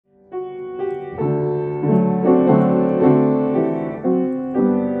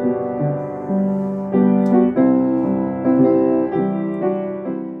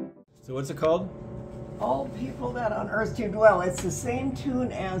What's it called? All people that on earth do dwell. It's the same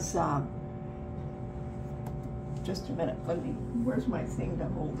tune as, just a minute, where's my thing to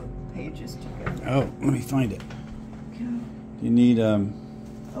hold the pages together? Oh, let me find it. Okay. You need, Oh,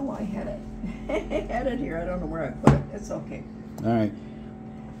 I had it. I had it here. I don't know where I put it. It's okay. all right.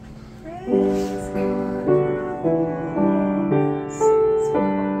 Praise God.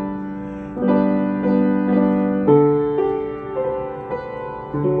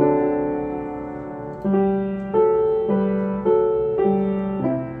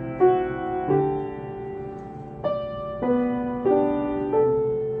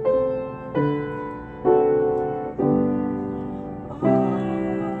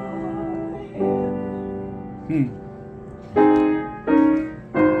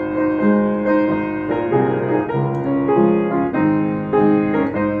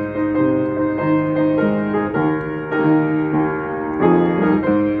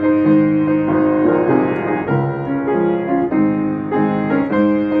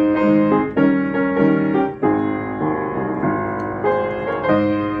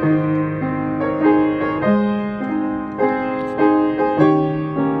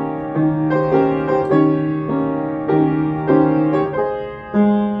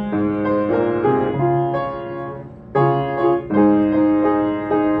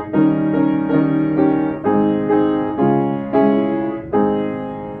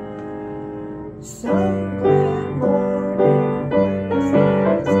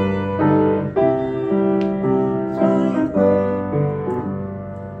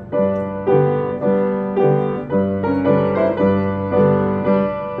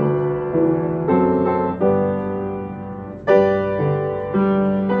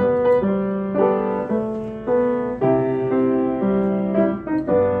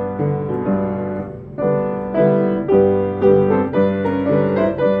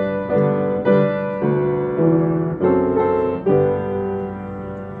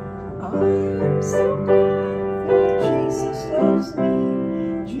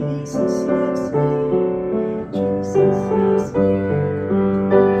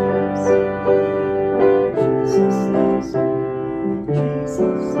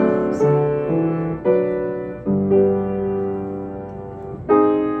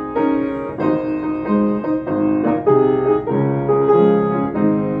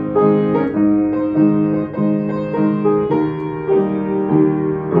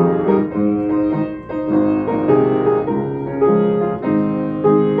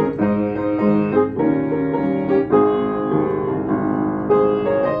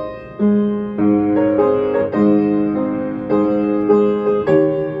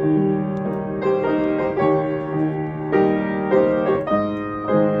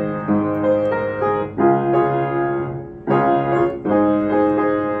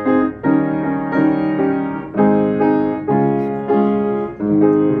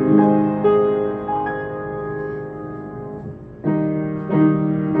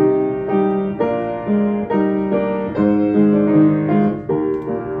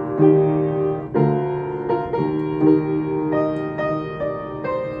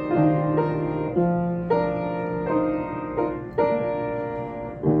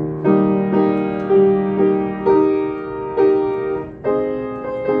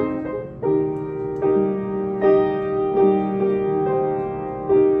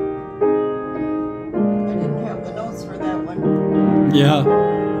 Yeah.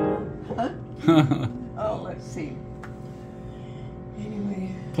 Huh? Oh, let's see.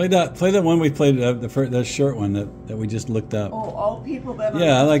 Anyway. Play that one we played, the short one that we just looked up. Oh, all people that.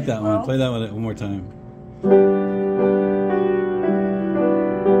 Yeah, I like that one. Play that one more time.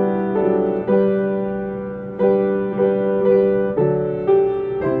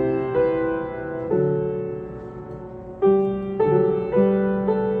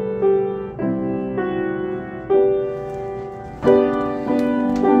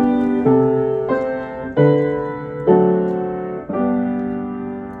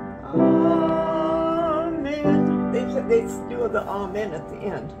 They do the amen at the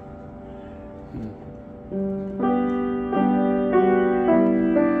end.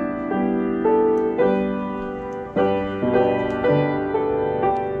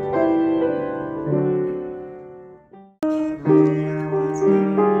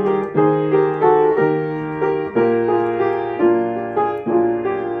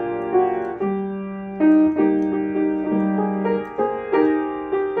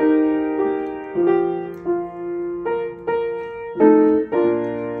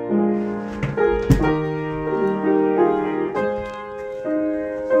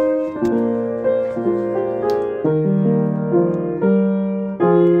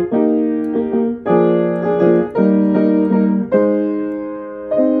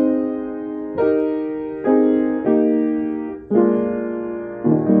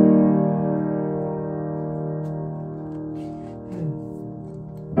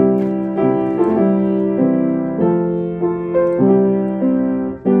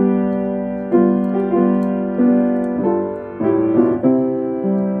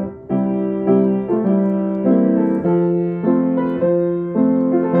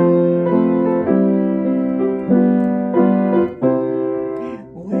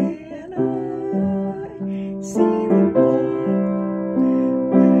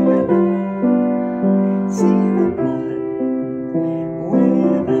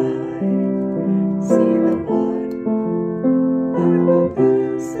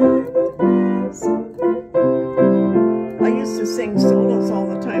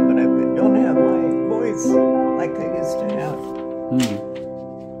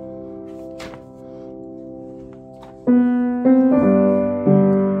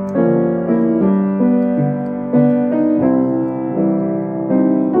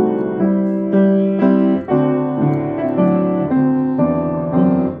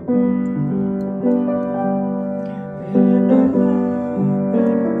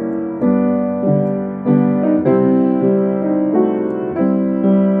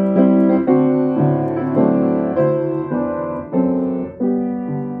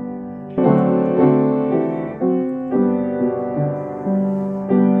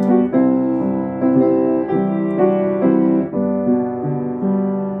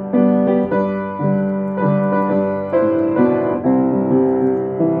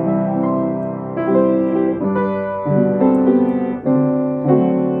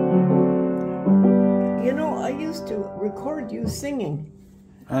 you singing.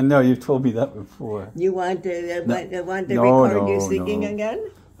 I know, you've told me that before. You want to No, record you no, singing no.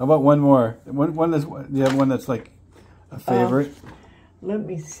 again? How about one more? One that's, do you have one that's like a favorite? Let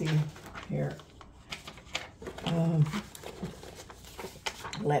me see here.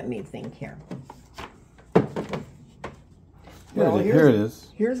 Let me think here. Here it is.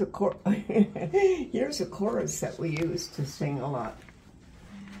 Here's a here's a chorus that we used to sing a lot.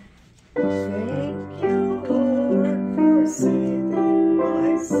 Thank you, Lord, for saving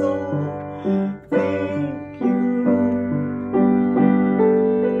my soul. Thank you.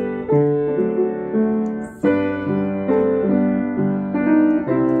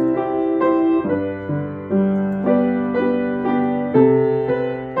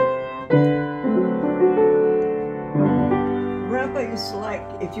 Grandpa used to like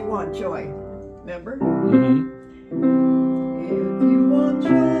If You Want Joy, remember? Mm-hmm. If you want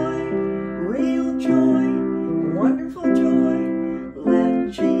joy, real joy, wonderful joy,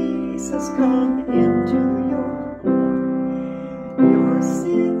 let Jesus come into your heart. Your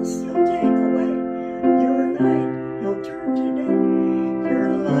sins He'll take away, your night He'll turn to day, your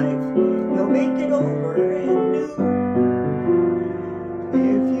life He'll make it over and new.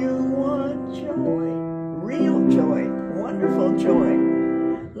 If you want joy, real joy, wonderful joy,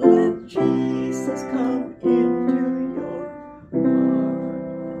 let Jesus come into your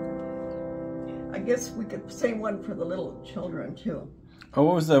heart. I guess we could say one for the little children too. Oh,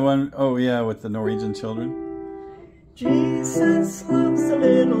 what was that one? Oh, yeah, with the Norwegian children. Jesus loves the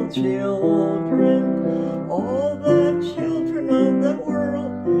little children, all the children of the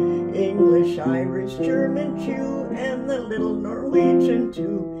world, English, Irish, German, Jew, and the little Norwegian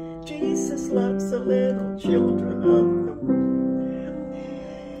too. Jesus loves the little children of the world.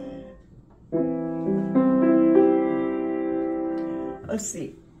 Let's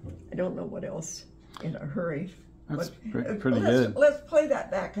see. I don't know what else in a hurry. That's But, pretty good. Let's play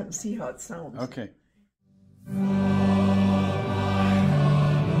that back and see how it sounds. Okay.